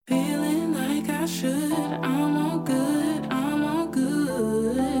I should. I'm all good, I'm all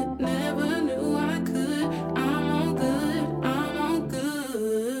good. Never knew I could. I'm all good, I'm all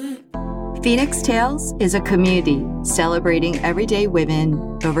good. Phoenix Tales is a community celebrating everyday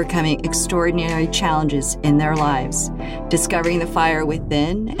women overcoming extraordinary challenges in their lives, discovering the fire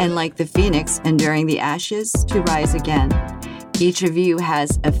within, and like the phoenix enduring the ashes to rise again. Each of you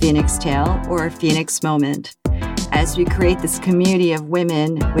has a phoenix tale or a phoenix moment. As we create this community of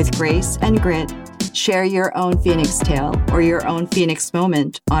women with grace and grit, share your own phoenix tale or your own phoenix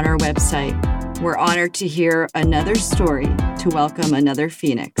moment on our website. We're honored to hear another story to welcome another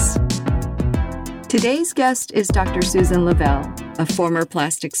phoenix. Today's guest is Dr. Susan Lovelle, a former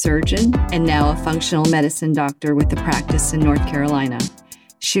plastic surgeon and now a functional medicine doctor with a practice in North Carolina.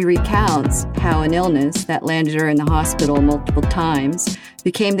 She recounts how an illness that landed her in the hospital multiple times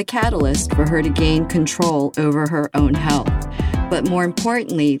became the catalyst for her to gain control over her own health, but more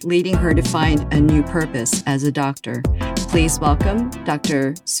importantly, leading her to find a new purpose as a doctor. Please welcome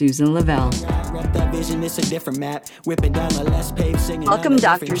Dr. Susan Lovelle. Welcome,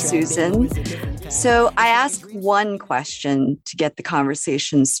 Dr. Susan. So I asked one question to get the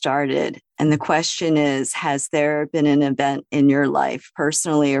conversation started. And the question is, has there been an event in your life,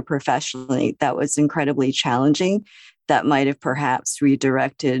 personally or professionally, that was incredibly challenging, that might have perhaps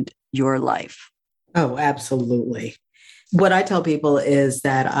redirected your life? Oh, absolutely. What I tell people is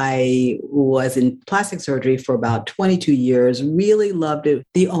that I was in plastic surgery for about 22 years, really loved it.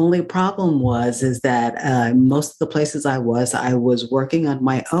 The only problem is that most of the places I was working on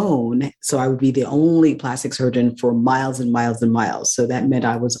my own. So I would be the only plastic surgeon for miles and miles and miles. So that meant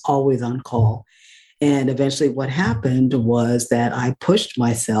I was always on call. And eventually what happened was that I pushed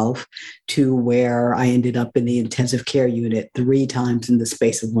myself to where I ended up in the intensive care unit 3 times in the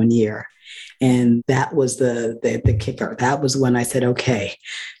space of 1 year. And that was the kicker. That was when I said, okay,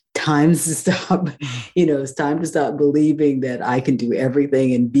 time's to stop. It's time to stop believing that I can do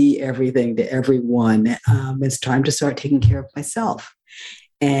everything and be everything to everyone. It's time to start taking care of myself.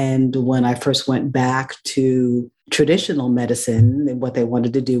 And when I first went back to traditional medicine, what they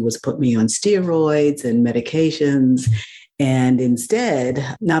wanted to do was put me on steroids and medications. And instead,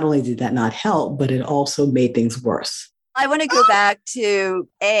 not only did that not help, but it also made things worse. I want to go back to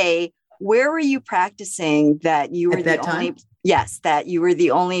where were you practicing that you were at that time? That you were the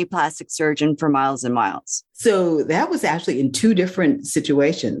only plastic surgeon for miles and miles? So that was actually in 2 different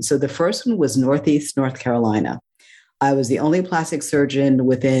situations. So the first one was Northeast North Carolina. I was the only plastic surgeon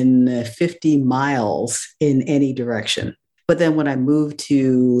within 50 miles in any direction. But then when I moved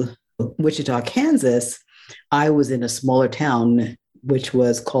to Wichita, Kansas, I was in a smaller town, which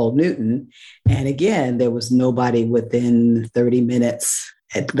was called Newton. And again, there was nobody within 30 minutes.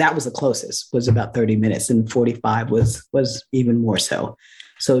 That was the closest, was about 30 minutes, and 45 was even more so.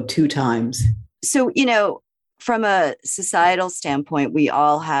 So 2 times. So, from a societal standpoint, we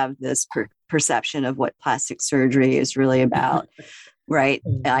all have this perception of what plastic surgery is really about, right?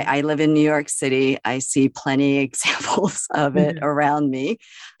 I live in New York City. I see plenty of examples of it around me.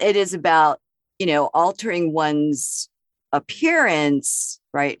 It is about, altering one's appearance,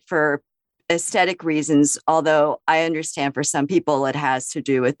 right, for aesthetic reasons, although I understand for some people it has to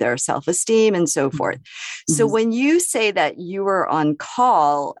do with their self-esteem and so forth. So when you say that you were on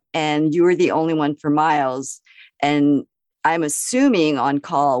call and you were the only one for miles, and I'm assuming on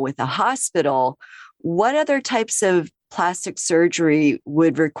call with a hospital, what other types of plastic surgery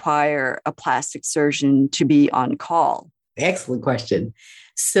would require a plastic surgeon to be on call? Excellent question.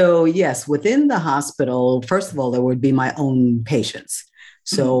 So yes, within the hospital, first of all, there would be my own patients.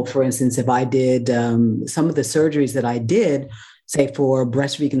 So for instance, if I did some of the surgeries that I did, say for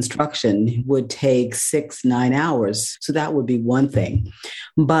breast reconstruction, would take 6-9 hours. So that would be one thing.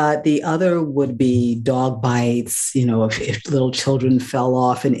 But the other would be dog bites, if little children fell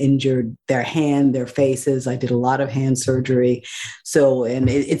off and injured their hand, their faces. I did a lot of hand surgery. So, and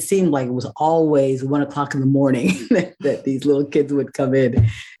it seemed like it was always 1:00 in the morning that these little kids would come in.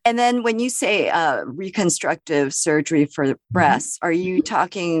 And then when you say reconstructive surgery for breasts, are you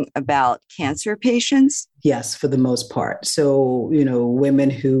talking about cancer patients? Yes, for the most part. So, women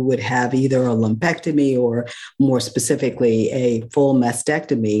who would have either a lumpectomy or more specifically a full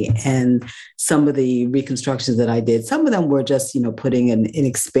mastectomy. And some of the reconstructions that I did, some of them were just, putting an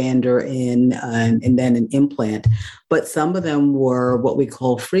expander in and then an implant. But some of them were what we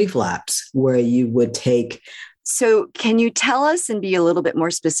call free flaps, where you would take. So can you tell us and be a little bit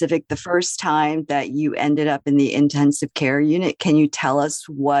more specific, the first time that you ended up in the intensive care unit? Can you tell us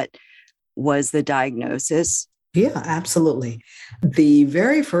what was the diagnosis? Yeah, absolutely. The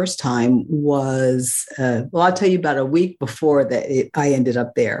very first time was, I'll tell you about a week before that I ended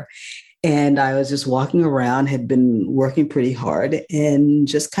up there. And I was just walking around, had been working pretty hard, and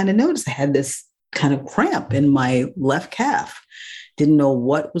just kind of noticed I had this kind of cramp in my left calf. Didn't know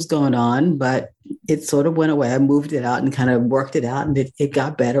what was going on, but it sort of went away. I moved it out and kind of worked it out, and it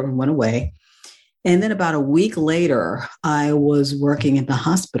got better and went away. And then about a week later, I was working at the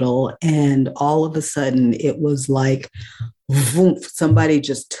hospital, and all of a sudden it was like, vroom, somebody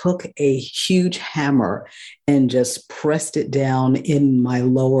just took a huge hammer and just pressed it down in my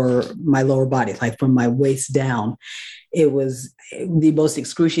lower body, like from my waist down. It was the most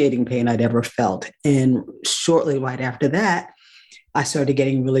excruciating pain I'd ever felt. And shortly right after that, I started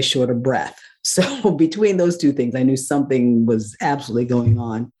getting really short of breath. So between those two things, I knew something was absolutely going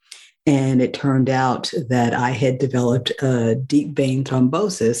on. And it turned out that I had developed a deep vein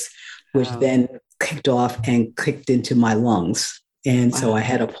thrombosis, which then kicked off and kicked into my lungs. And so I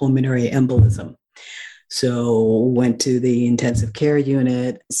had a pulmonary embolism. So went to the intensive care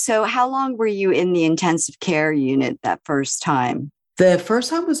unit. So how long were you in the intensive care unit that first time? The first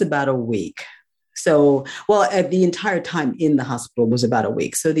time was about a week. So, well, the entire time in the hospital was about a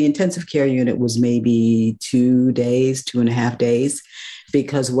week. So the intensive care unit was maybe 2 days, 2.5 days,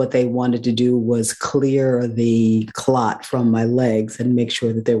 because what they wanted to do was clear the clot from my legs and make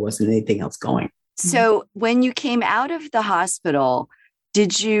sure that there wasn't anything else going. So when you came out of the hospital,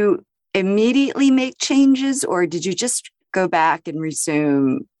 did you immediately make changes, or did you just go back and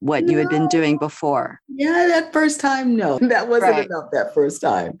resume what you had been doing before? Yeah, that first time, no. That wasn't enough that first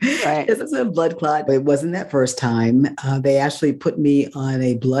time. Right. This is a blood clot. It wasn't that first time. They actually put me on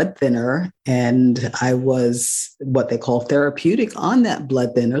a blood thinner, and I was what they call therapeutic on that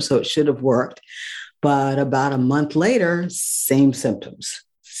blood thinner, so it should have worked. But about a month later, same symptoms,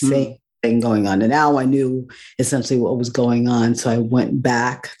 same thing going on. And now I knew essentially what was going on. So I went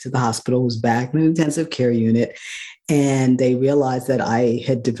back to the hospital, was back in the intensive care unit, and they realized that I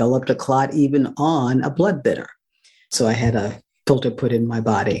had developed a clot even on a blood thinner. So I had a filter put in my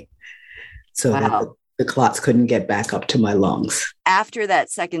body so that the clots couldn't get back up to my lungs. After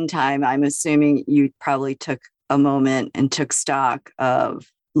that second time, I'm assuming you probably took a moment and took stock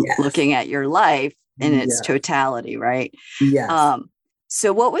of looking at your life in its totality, right? Yes.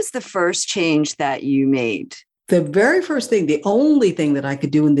 So what was the first change that you made? The very first thing, the only thing that I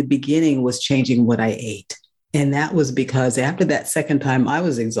could do in the beginning was changing what I ate. And that was because after that second time, I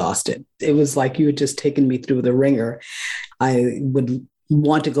was exhausted. It was like you had just taken me through the ringer. I would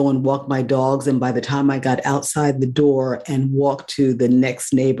want to go and walk my dogs. And by the time I got outside the door and walked to the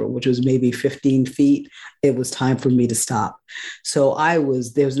next neighbor, which was maybe 15 feet, it was time for me to stop. So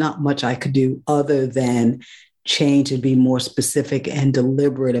there's not much I could do other than change and be more specific and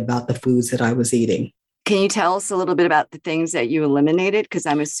deliberate about the foods that I was eating. Can you tell us a little bit about the things that you eliminated? Because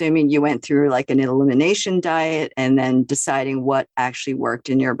I'm assuming you went through like an elimination diet and then deciding what actually worked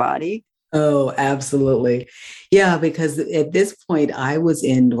in your body. Oh, absolutely. Yeah, because at this point I was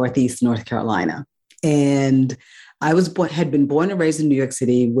in Northeast North Carolina, and I had been born and raised in New York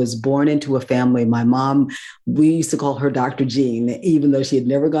City, was born into a family. My mom, we used to call her Dr. Jean, even though she had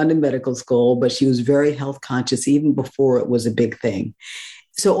never gone to medical school, but she was very health conscious even before it was a big thing.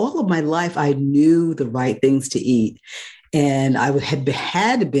 So all of my life, I knew the right things to eat. And I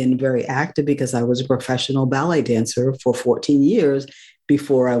had been very active because I was a professional ballet dancer for 14 years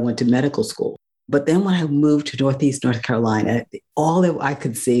before I went to medical school. But then when I moved to Northeast North Carolina, all that I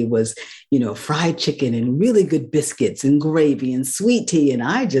could see was, fried chicken and really good biscuits and gravy and sweet tea. And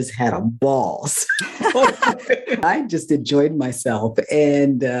I just had a ball. I just enjoyed myself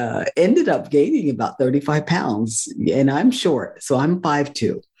and ended up gaining about 35 pounds. And I'm short, so I'm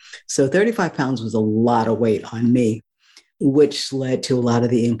 5'2". So 35 pounds was a lot of weight on me, which led to a lot of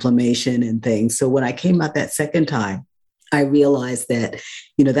the inflammation and things. So when I came out that second time, I realized that,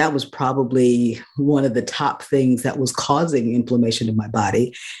 that was probably one of the top things that was causing inflammation in my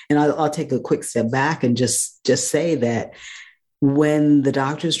body. And I'll take a quick step back and just say that when the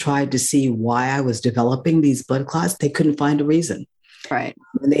doctors tried to see why I was developing these blood clots, they couldn't find a reason. Right.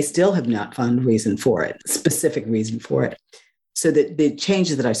 And they still have not found a reason for it, specific reason for it. So the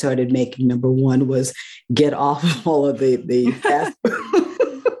changes that I started making, number one, was get off all of the fast food.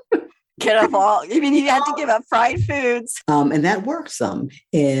 You had to give up fried foods. And that worked some.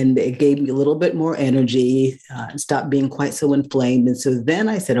 And it gave me a little bit more energy, stopped being quite so inflamed. And so then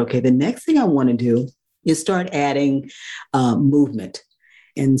I said, okay, the next thing I want to do is start adding movement.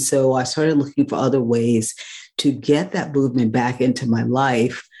 And so I started looking for other ways to get that movement back into my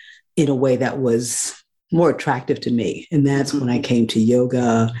life in a way that was more attractive to me. And that's when I came to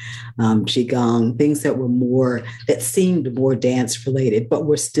yoga, qigong, things that seemed more dance related, but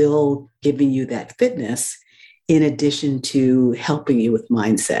were still giving you that fitness in addition to helping you with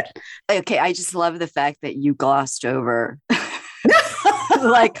mindset. Okay, I just love the fact that you glossed over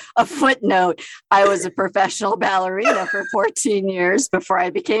like a footnote. I was a professional ballerina for 14 years before I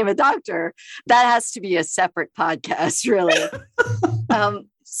became a doctor. That has to be a separate podcast, really.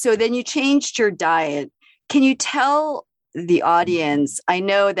 So then you changed your diet. Can you tell the audience, I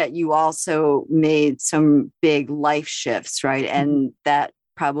know that you also made some big life shifts, right? And that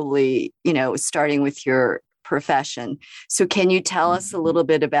probably, starting with your profession. So can you tell us a little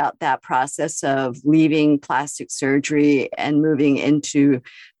bit about that process of leaving plastic surgery and moving into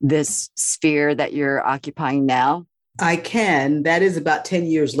this sphere that you're occupying now? I can. That is about 10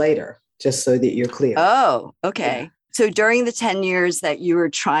 years later, just so that you're clear. Oh, okay. Yeah. So during the 10 years that you were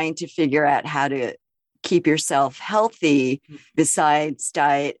trying to figure out how to keep yourself healthy besides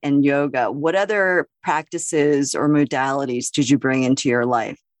diet and yoga, what other practices or modalities did you bring into your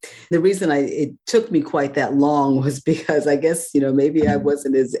life? The reason it took me quite that long was because I guess, maybe I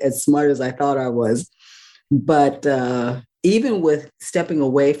wasn't as smart as I thought I was. But even with stepping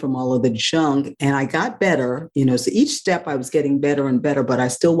away from all of the junk, and I got better, so each step I was getting better and better, but I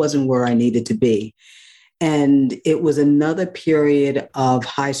still wasn't where I needed to be. And it was another period of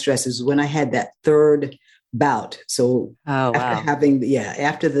high stresses when I had that third bout. So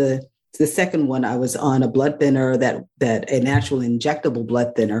after the second one, I was on a blood thinner, that an actual injectable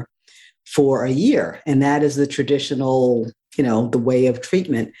blood thinner for a year. And that is the traditional, the way of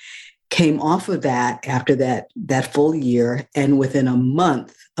treatment. Came off of that after that full year. And within a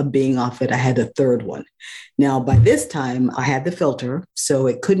month of being off it, I had the third one. Now, by this time, I had the filter, so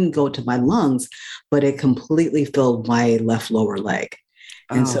it couldn't go to my lungs, but it completely filled my left lower leg.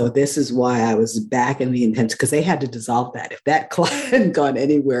 And so this is why I was back in the intensive, because they had to dissolve that. If that clot hadn't gone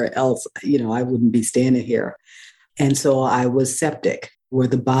anywhere else, I wouldn't be standing here. And so I was septic, where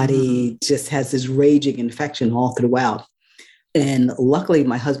the body just has this raging infection all throughout. And luckily,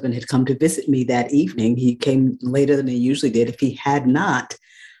 my husband had come to visit me that evening. He came later than he usually did. If he had not,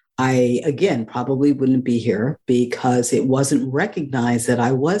 I, again, probably wouldn't be here because it wasn't recognized that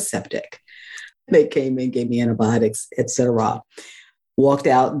I was septic. They came in, gave me antibiotics, et cetera. Walked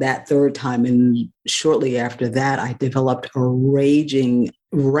out that third time. And shortly after that, I developed a raging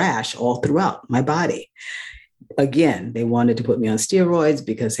rash all throughout my body. Again, they wanted to put me on steroids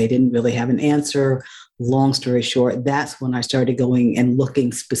because they didn't really have an answer. Long story short, that's when I started going and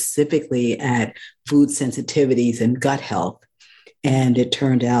looking specifically at food sensitivities and gut health. And it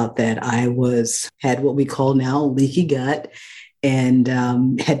turned out that I had what we call now leaky gut, and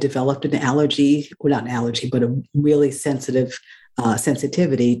had developed an allergy, well, not an allergy, but a really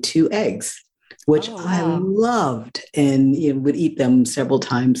sensitivity to eggs, which I loved, and would eat them several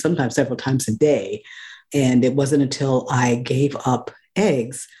times, sometimes several times a day. And it wasn't until I gave up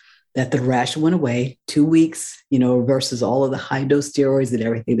eggs that the rash went away. 2 weeks, versus all of the high dose steroids and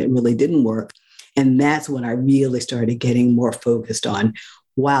everything that really didn't work. And that's when I really started getting more focused on,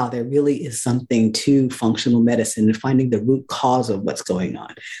 wow, there really is something to functional medicine and finding the root cause of what's going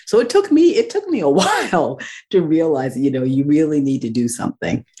on. So it took me a while to realize, you really need to do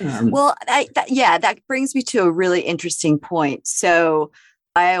something. That brings me to a really interesting point. So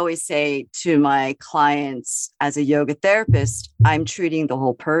I always say to my clients, as a yoga therapist, I'm treating the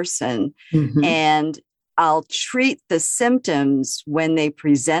whole person. Mm-hmm. And I'll treat the symptoms when they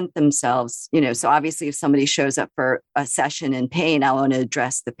present themselves. So obviously if somebody shows up for a session in pain, I want to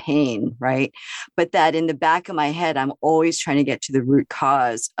address the pain, right? But that in the back of my head, I'm always trying to get to the root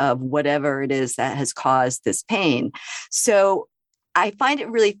cause of whatever it is that has caused this pain. So I find it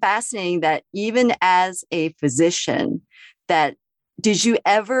really fascinating that even as a physician, did you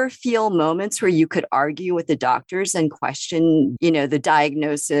ever feel moments where you could argue with the doctors and question, the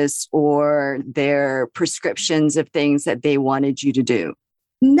diagnosis or their prescriptions of things that they wanted you to do?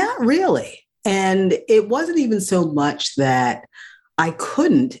 Not really. And it wasn't even so much that I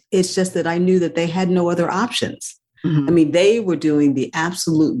couldn't. It's just that I knew that they had no other options. Mm-hmm. I mean, they were doing the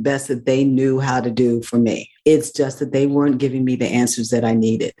absolute best that they knew how to do for me. It's just that they weren't giving me the answers that I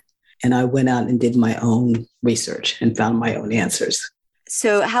needed. And I went out and did my own research and found my own answers.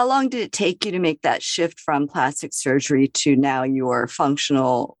 So how long did it take you to make that shift from plastic surgery to now your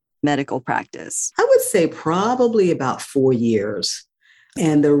functional medical practice? I would say probably about 4 years.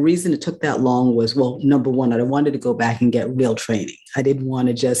 And the reason it took that long was, well, number one, I wanted to go back and get real training. I didn't want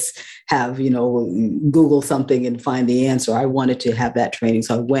to just have, Google something and find the answer. I wanted to have that training.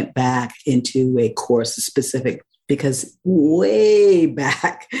 So I went back into a course specific, because way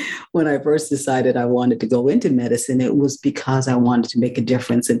back when I first decided I wanted to go into medicine, it was because I wanted to make a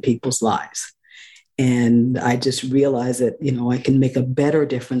difference in people's lives. And I just realized that, I can make a better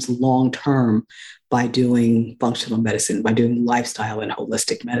difference long-term by doing functional medicine, by doing lifestyle and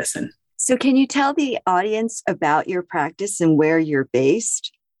holistic medicine. So can you tell the audience about your practice and where you're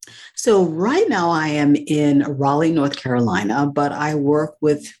based? So right now I am in Raleigh, North Carolina, but I work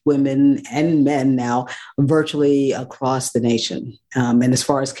with women and men now virtually across the nation, and as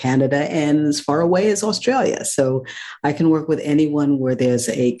far as Canada and as far away as Australia. So I can work with anyone where there's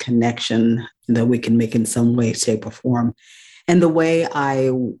a connection that we can make in some way, shape, or form. And the way I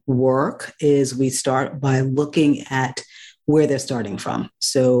work is we start by looking at where they're starting from.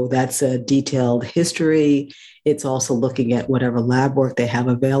 So that's a detailed history. It's also looking at whatever lab work they have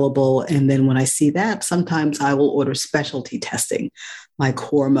available. And then when I see that, sometimes I will order specialty testing, like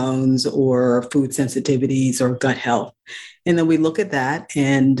hormones or food sensitivities or gut health. And then we look at that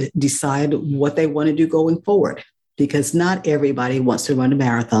and decide what they want to do going forward. Because not everybody wants to run a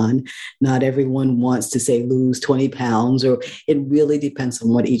marathon. Not everyone wants to, say, lose 20 pounds, or it really depends on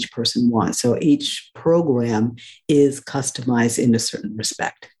what each person wants. So each program is customized in a certain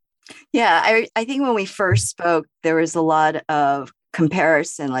respect. Yeah, I think when we first spoke, there was a lot of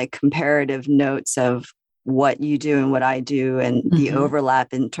comparison, like comparative notes of what you do and what I do and the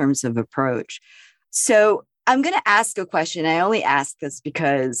overlap in terms of approach. So I'm going to ask a question. I only ask this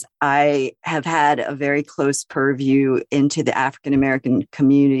because I have had a very close purview into the African-American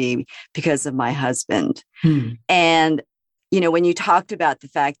community because of my husband. And, you know, when you talked about the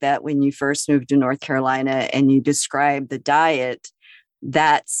fact that when you first moved to North Carolina and you described the diet,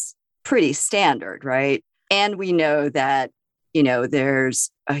 that's pretty standard, right? And we know that, you know, there's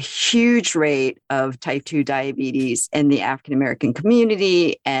a huge rate of type 2 diabetes in the African-American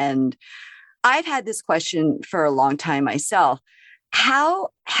community. And I've had this question for a long time myself. How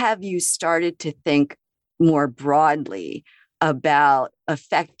have you started to think more broadly about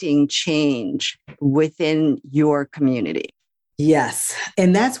affecting change within your community? Yes,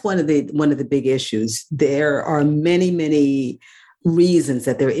 and that's one of the big issues. There are many reasons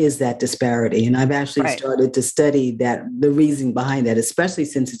that there is that disparity, and I've actually started to study the reason behind that, especially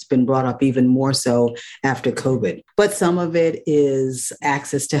since it's been brought up even more so after COVID. But some of it is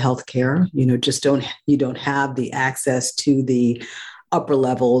access to healthcare. You know, you don't have the access to the upper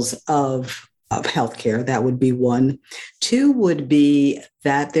levels of healthcare. That would be one. Two would be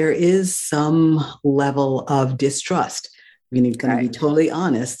that there is some level of distrust. We're going to be totally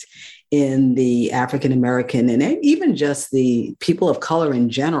honest. In the African-American and even just the people of color in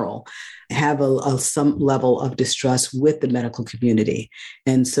general have some level of distrust with the medical community.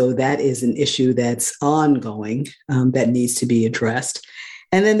 And so that is an issue that's ongoing that needs to be addressed.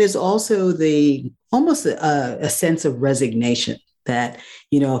 And then there's also almost a sense of resignation that,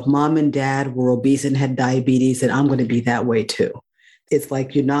 you know, if mom and dad were obese and had diabetes, then I'm going to be that way too. It's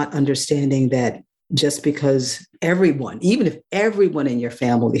like you're not understanding that just because even if everyone in your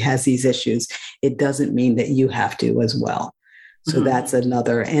family has these issues, it doesn't mean that you have to as well. So that's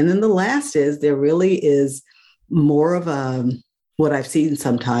another. And then the last is there really is more of what I've seen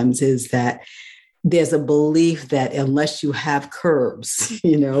sometimes is that there's a belief that unless you have curves,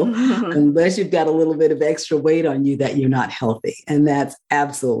 you know, unless you've got a little bit of extra weight on you, that you're not healthy. And that's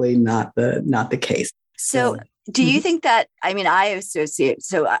absolutely not the case. So do you think that, I mean, I associate,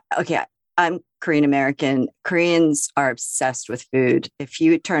 I'm Korean American. Koreans are obsessed with food. If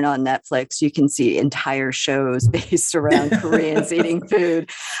you turn on Netflix, you can see entire shows based around Koreans eating food.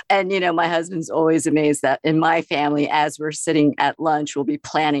 And, you know, my husband's always amazed that in my family, as we're sitting at lunch, we'll be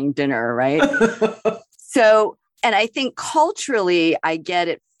planning dinner, right? So, and I think culturally, I get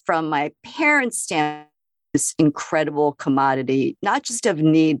it from my parents' standpoint. This incredible commodity, not just of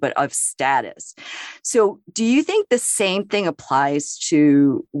need, but of status. So do you think the same thing applies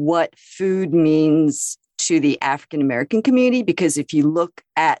to what food means to the African-American community? Because if you look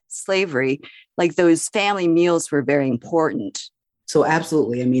at slavery, like those family meals were very important. So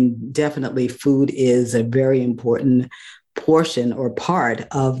absolutely. I mean, definitely food is a very important portion or part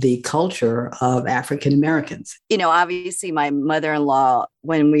of the culture of African Americans. You know, obviously my mother-in-law,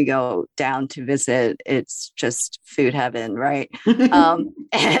 when we go down to visit, it's just food heaven, right? And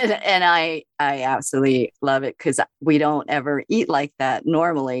I absolutely love it because we don't ever eat like that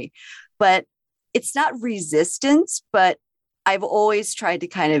normally. But it's not resistance, but I've always tried to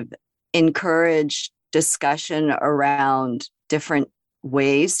kind of encourage discussion around different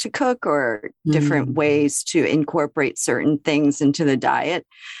ways to cook or different ways to incorporate certain things into the diet.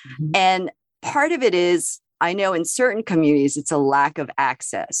 And part of it is, I know in certain communities, it's a lack of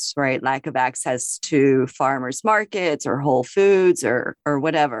access, right? Lack of access to farmers markets or Whole Foods or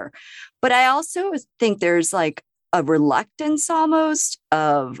whatever. But I also think there's like a reluctance almost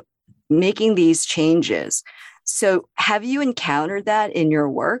of making these changes. So have you encountered that in your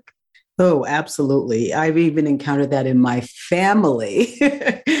work? Oh, absolutely. I've even encountered that in my family,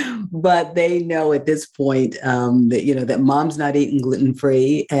 but they know at this point that that mom's not eating gluten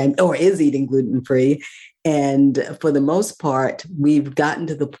free and or is eating gluten free, and for the most part, we've gotten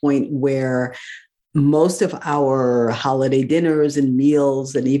to the point where most of our holiday dinners and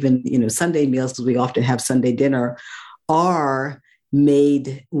meals, and even Sunday meals, because we often have Sunday dinner, are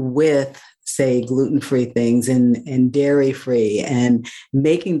made with, say, gluten-free things and dairy-free, and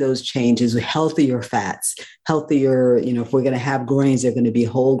making those changes with healthier fats, healthier, if we're going to have grains, they're going to be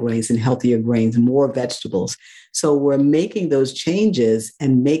whole grains and healthier grains, more vegetables. So we're making those changes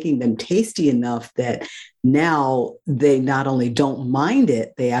and making them tasty enough that now they not only don't mind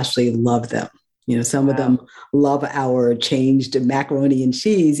it, they actually love them. Some of them love our changed macaroni and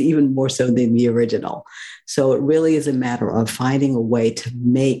cheese even more so than the original. So it really is a matter of finding a way to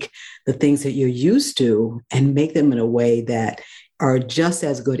make the things that you're used to and make them in a way that are just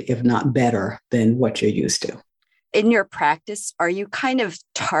as good, if not better, than what you're used to. In your practice, are you kind of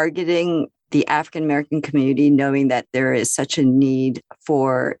targeting the African American community, knowing that there is such a need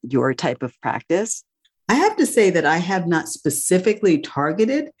for your type of practice? I have to say that I have not specifically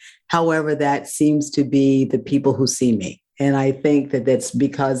targeted. However, that seems to be the people who see me. And I think that that's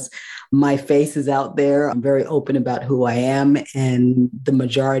because my face is out there. I'm very open about who I am. And the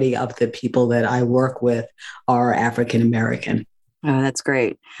majority of the people that I work with are African American. Oh, that's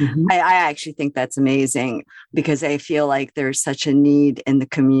great. Mm-hmm. I actually think that's amazing, because I feel like there's such a need in the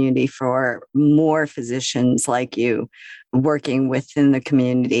community for more physicians like you working within the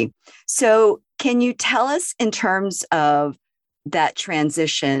community. So can you tell us, in terms of that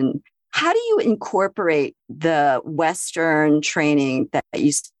transition, how do you incorporate the Western training that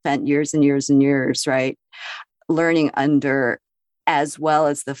you spent years and years and years, right, learning under, as well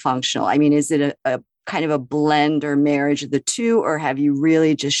as the functional? I mean, is it a kind of a blend or marriage of the two, or have you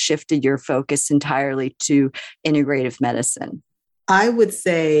really just shifted your focus entirely to integrative medicine? I would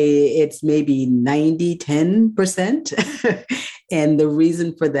say it's maybe 90-10%. And the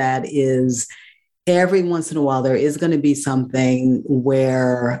reason for that is every once in a while, there is going to be something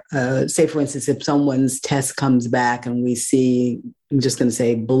where, say, for instance, if someone's test comes back and we see, I'm just going to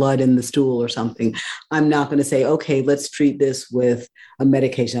say blood in the stool or something, I'm not going to say, okay, let's treat this with a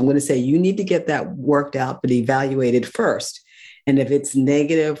medication. I'm going to say, you need to get that worked out, but evaluated first. And if it's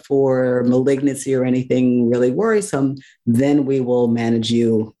negative for malignancy or anything really worrisome, then we will manage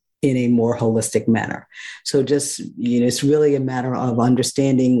you in a more holistic manner. So just, it's really a matter of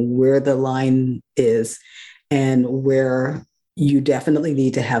understanding where the line is and where you definitely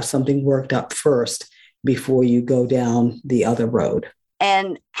need to have something worked up first before you go down the other road.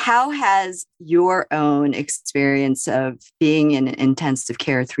 And how has your own experience of being in intensive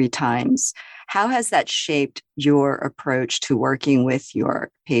care 3 times, how has that shaped your approach to working with your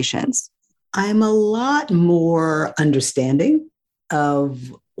patients? I'm a lot more understanding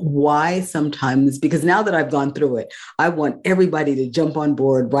of why sometimes, because now that I've gone through it, I want everybody to jump on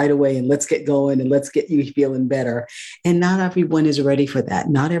board right away and let's get going and let's get you feeling better. And not everyone is ready for that.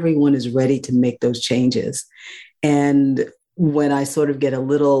 Not everyone is ready to make those changes. And when I sort of get a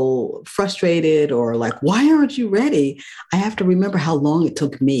little frustrated or like, why aren't you ready? I have to remember how long it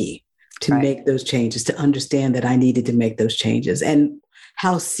took me to make those changes, to understand that I needed to make those changes, and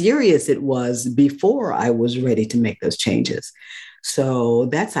how serious it was before I was ready to make those changes. So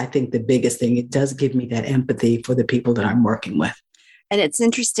that's, I think, the biggest thing. It does give me that empathy for the people that I'm working with. And it's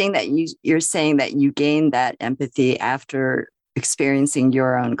interesting that you're saying that you gained that empathy after experiencing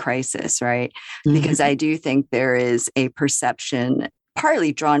your own crisis, right? Mm-hmm. Because I do think there is a perception,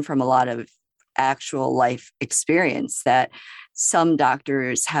 partly drawn from a lot of actual life experience, that some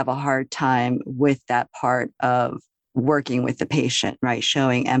doctors have a hard time with that part of working with the patient, right?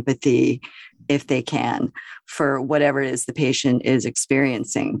 Showing empathy, if they can, for whatever it is the patient is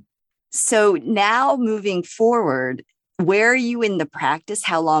experiencing. So now moving forward, where are you in the practice?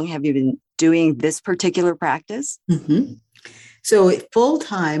 How long have you been doing this particular practice? Mm-hmm. So full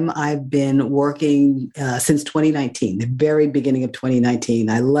time, I've been working since 2019, the very beginning of 2019.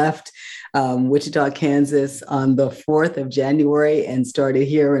 I left Wichita, Kansas on the 4th of January and started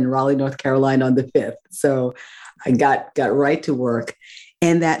here in Raleigh, North Carolina on the 5th. So I got right to work.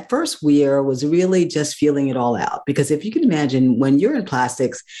 And that first year was really just feeling it all out. Because if you can imagine, when you're in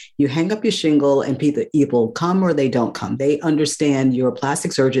plastics, you hang up your shingle and people come or they don't come. They understand you're a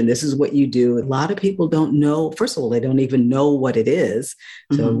plastic surgeon. This is what you do. A lot of people don't know. First of all, they don't even know what it is.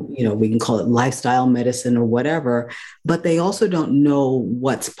 So, we can call it lifestyle medicine or whatever, but they also don't know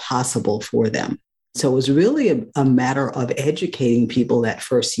what's possible for them. So it was really a matter of educating people that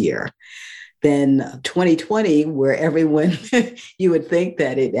first year. Then 2020, where everyone, you would think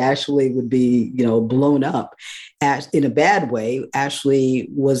that it actually would be, blown up in a bad way, actually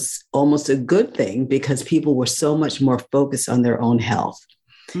was almost a good thing because people were so much more focused on their own health.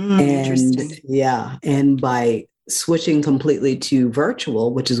 And Interesting. yeah, and by switching completely to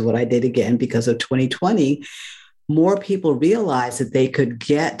virtual, which is what I did again because of 2020, more people realized that they could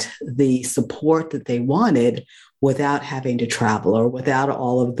get the support that they wanted without having to travel or without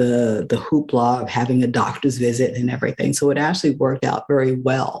all of the hoopla of having a doctor's visit and everything. So it actually worked out very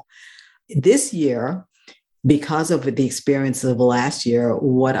well. This year, because of the experience of last year,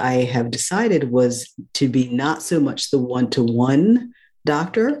 what I have decided was to be not so much the one-to-one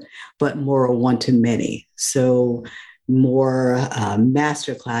doctor, but more a one-to-many. So more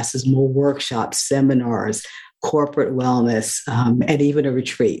master classes, more workshops, seminars, corporate wellness, and even a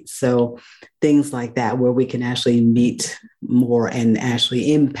retreat. So things like that, where we can actually meet more and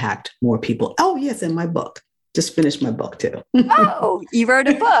actually impact more people. Oh, yes, and my book. Just finished my book too. Oh, you wrote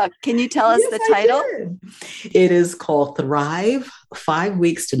a book. Can you tell us Yes, the title? It is called Thrive: 5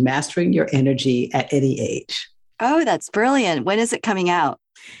 Weeks to Mastering Your Energy at Any Age. Oh, that's brilliant. When is it coming out?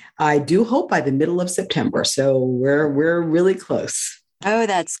 I do hope by the middle of September. So we're really close. Oh,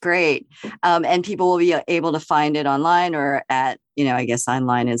 that's great. And people will be able to find it online or at, I guess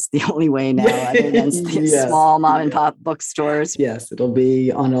online is the only way now, other than Yes. small mom and pop bookstores. Yes, it'll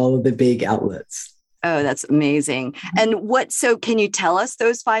be on all of the big outlets. Oh, that's amazing. And so can you tell us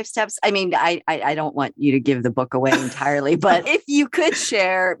those 5 steps? I mean, I don't want you to give the book away entirely, but if you could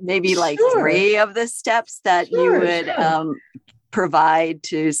share maybe like 3 of the steps that you would provide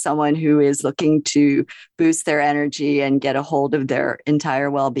to someone who is looking to boost their energy and get a hold of their entire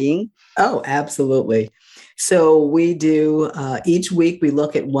well-being? Oh, absolutely. So we do, each week we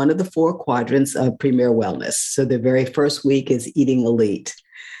look at one of the 4 quadrants of Premier Wellness. So the very first week is Eating Elite.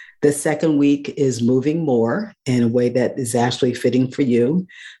 The second week is Moving More in a way that is actually fitting for you.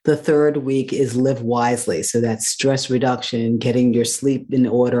 The third week is Live Wisely. So that's stress reduction, getting your sleep in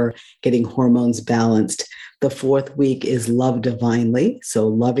order, getting hormones balanced. The fourth week is Love Divinely. So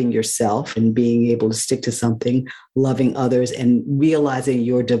loving yourself and being able to stick to something, loving others and realizing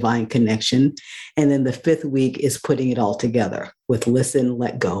your divine connection. And then the fifth week is putting it all together with Listen,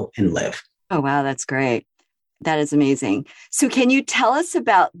 Let Go, and Live. Oh, wow. That's great. That is amazing. So can you tell us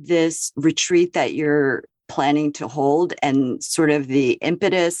about this retreat that you're planning to hold and sort of the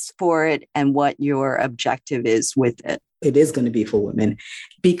impetus for it and what your objective is with it? It is going to be for women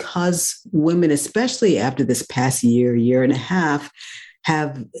because women, especially after this past year and a half,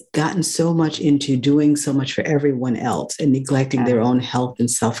 have gotten so much into doing so much for everyone else and neglecting their own health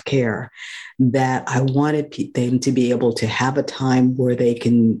and self-care that I wanted them to be able to have a time where they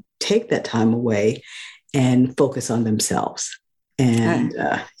can take that time away and focus on themselves. And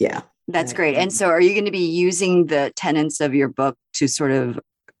yeah. That's great. And so are you going to be using the tenets of your book to sort of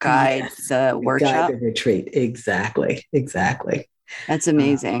guide the workshop? Guide the retreat. Exactly. That's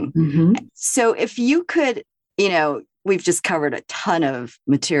amazing. So if you could, we've just covered a ton of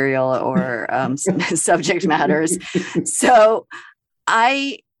material or subject matters. So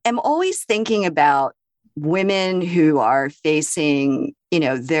I am always thinking about women who are facing,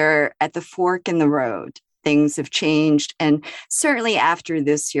 they're at the fork in the road. Things have changed. And certainly after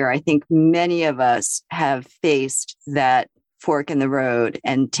this year, I think many of us have faced that fork in the road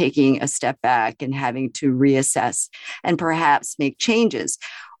and taking a step back and having to reassess and perhaps make changes.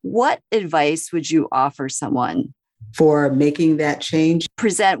 What advice would you offer someone for making that change?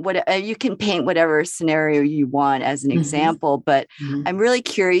 Present what you can paint whatever scenario you want as an example, but I'm really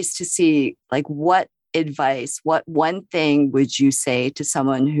curious to see what advice, what one thing would you say to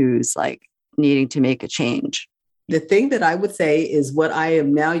someone who's needing to make a change? The thing that I would say is what I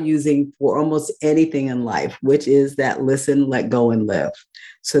am now using for almost anything in life, which is that listen, let go, and live.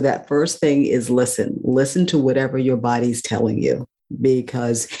 So that first thing is listen to whatever your body's telling you.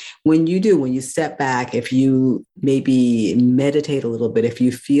 Because when you step back, if you maybe meditate a little bit, if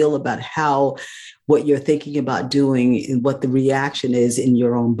you feel about what you're thinking about doing and what the reaction is in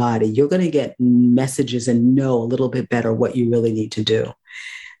your own body, you're going to get messages and know a little bit better what you really need to do.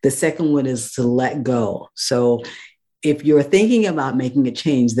 The second one is to let go. So if you're thinking about making a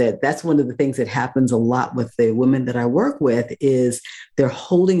change, that's one of the things that happens a lot with the women that I work with is they're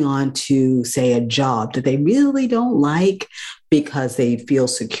holding on to, say, a job that they really don't like because they feel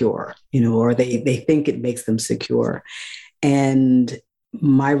secure, or they think it makes them secure. And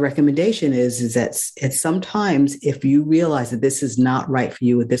my recommendation is that sometimes if you realize that this is not right for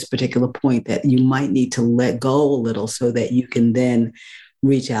you at this particular point, that you might need to let go a little so that you can then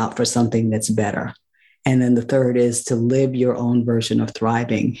reach out for something that's better. And then the third is to live your own version of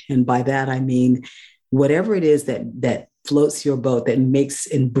thriving. And by that, I mean, whatever it is that floats your boat, that makes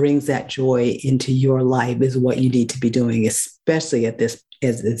and brings that joy into your life is what you need to be doing, especially at this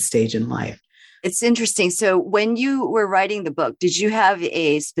stage in life. It's interesting. So when you were writing the book, did you have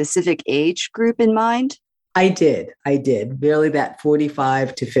a specific age group in mind? I did. Really that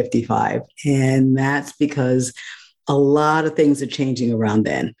 45 to 55. And that's because a lot of things are changing around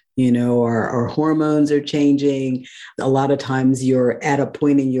then. Our hormones are changing. A lot of times you're at a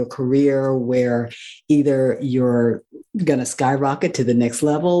point in your career where either you're going to skyrocket to the next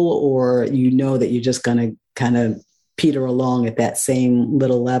level, or that you're just going to kind of peter along at that same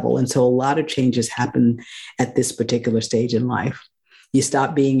little level. And so a lot of changes happen at this particular stage in life. You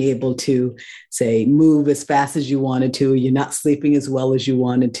stop being able to, say, move as fast as you wanted to. You're not sleeping as well as you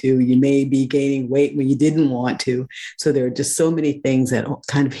wanted to. You may be gaining weight when you didn't want to. So there are just so many things that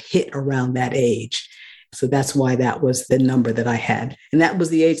kind of hit around that age. So that's why that was the number that I had. And that was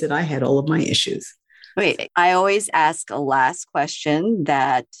the age that I had all of my issues. Wait, I always ask a last question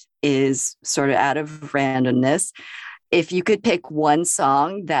that is sort of out of randomness. If you could pick one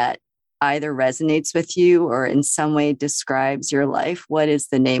song that either resonates with you or in some way describes your life, what is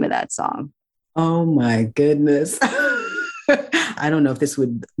the name of that song? Oh my goodness. I don't know if this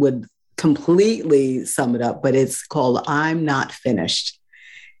would completely sum it up, but it's called I'm Not Finished.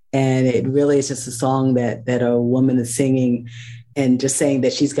 And it really is just a song that a woman is singing and just saying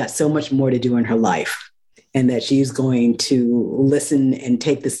that she's got so much more to do in her life and that she's going to listen and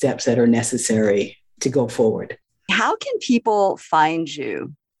take the steps that are necessary to go forward. How can people find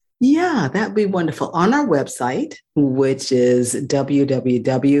you? Yeah, that'd be wonderful. On our website, which is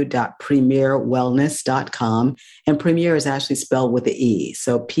www.premierwellness.com. And Premier is actually spelled with an E.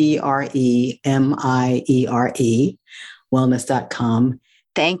 So Premiere, wellness.com.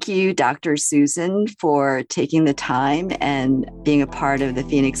 Thank you, Dr. Susan, for taking the time and being a part of the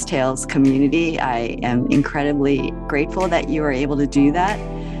Phoenix Tales community. I am incredibly grateful that you were able to do that.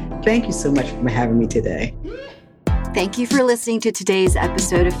 Thank you so much for having me today. Thank you for listening to today's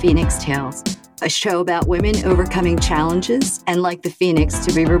episode of Phoenix Tales, a show about women overcoming challenges and, like the phoenix,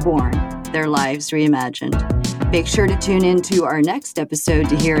 to be reborn, their lives reimagined. Make sure to tune in to our next episode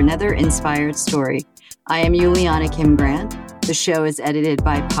to hear another inspired story. I am Juliana Kim Grant. The show is edited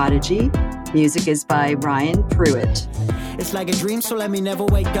by Podigy. Music is by Ryan Pruitt. It's like a dream, so let me never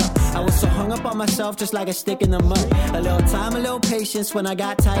wake up. I was so hung up on myself, just like a stick in the mud. A little time, a little patience when I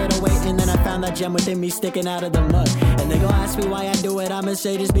got tired of waiting. Then I found that gem within me sticking out of the mud. And they gon' ask me why I do it, I'ma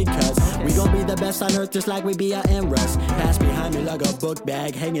say just because. We gon' be the best on earth, just like we be out in Russ. Pass behind me like a book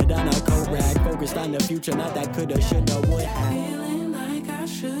bag, hanging down a coat rag. Focused on the future, not that coulda, shoulda, would have. Feeling like I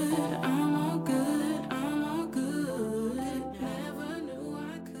should. I'm all good. I'm all good. Never knew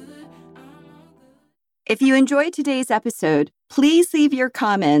I could. I'm all good. If you enjoyed today's episode, please leave your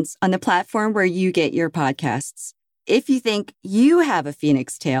comments on the platform where you get your podcasts. If you think you have a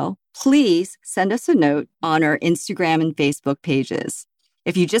Phoenix Tale, please send us a note on our Instagram and Facebook pages.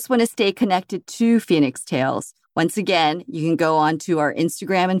 If you just want to stay connected to Phoenix Tales, once again, you can go on to our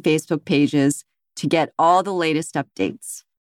Instagram and Facebook pages to get all the latest updates.